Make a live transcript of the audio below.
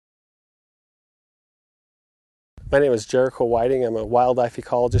My name is Jericho Whiting. I'm a wildlife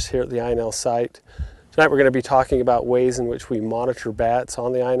ecologist here at the INL site. Tonight we're going to be talking about ways in which we monitor bats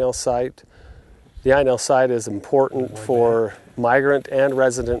on the INL site. The INL site is important for migrant and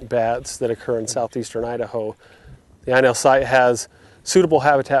resident bats that occur in southeastern Idaho. The INL site has suitable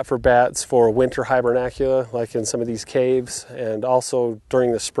habitat for bats for winter hibernacula, like in some of these caves, and also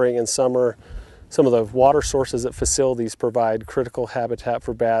during the spring and summer. Some of the water sources at facilities provide critical habitat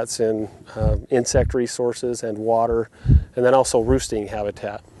for bats in insect resources and water, and then also roosting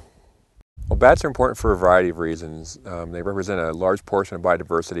habitat. Well, bats are important for a variety of reasons. They represent a large portion of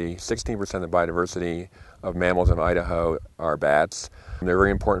biodiversity. 16% of the biodiversity of mammals in Idaho are bats. They're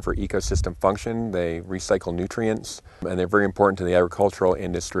very important for ecosystem function. They recycle nutrients, and they're very important to the agricultural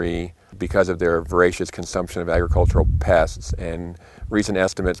industry because of their voracious consumption of agricultural pests. And recent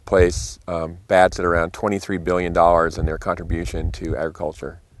estimates place bats at around $23 billion in their contribution to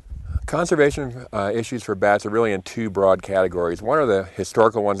agriculture. Conservation issues for bats are really in two broad categories. One are the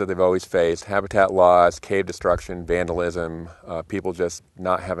historical ones that they've always faced: habitat loss, cave destruction, vandalism, people just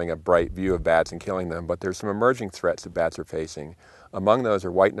not having a bright view of bats and killing them. But there's some emerging threats that bats are facing. Among those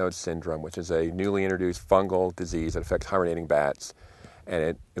are white nose syndrome, which is a newly introduced fungal disease that affects hibernating bats.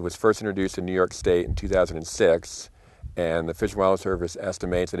 And it was first introduced in New York State in 2006, and the Fish and Wildlife Service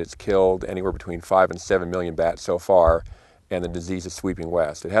estimates that it's killed anywhere between 5 and 7 million bats so far, and the disease is sweeping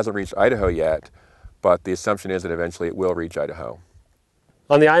west. It hasn't reached Idaho yet, but the assumption is that eventually it will reach Idaho.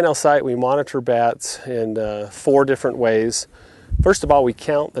 On the INL site, we monitor bats in 4 different ways. First of all, we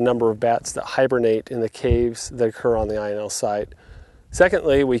count the number of bats that hibernate in the caves that occur on the INL site.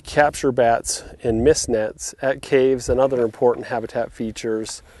 Secondly, we capture bats in mist nets at caves and other important habitat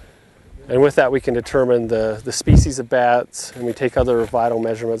features. And with that, we can determine the species of bats, and we take other vital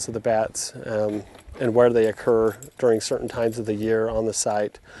measurements of the bats and where they occur during certain times of the year on the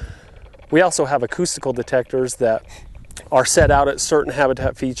site. We also have acoustical detectors that are set out at certain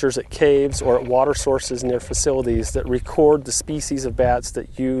habitat features at caves or at water sources near facilities that record the species of bats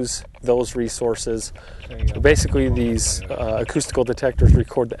that use those resources. Basically, these acoustical detectors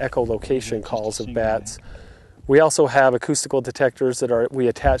record the echolocation calls of bats. We also have acoustical detectors that we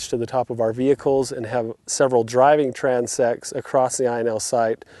attach to the top of our vehicles and have several driving transects across the INL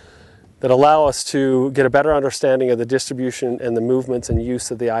site that allow us to get a better understanding of the distribution and the movements and use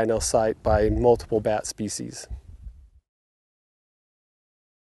of the INL site by multiple bat species.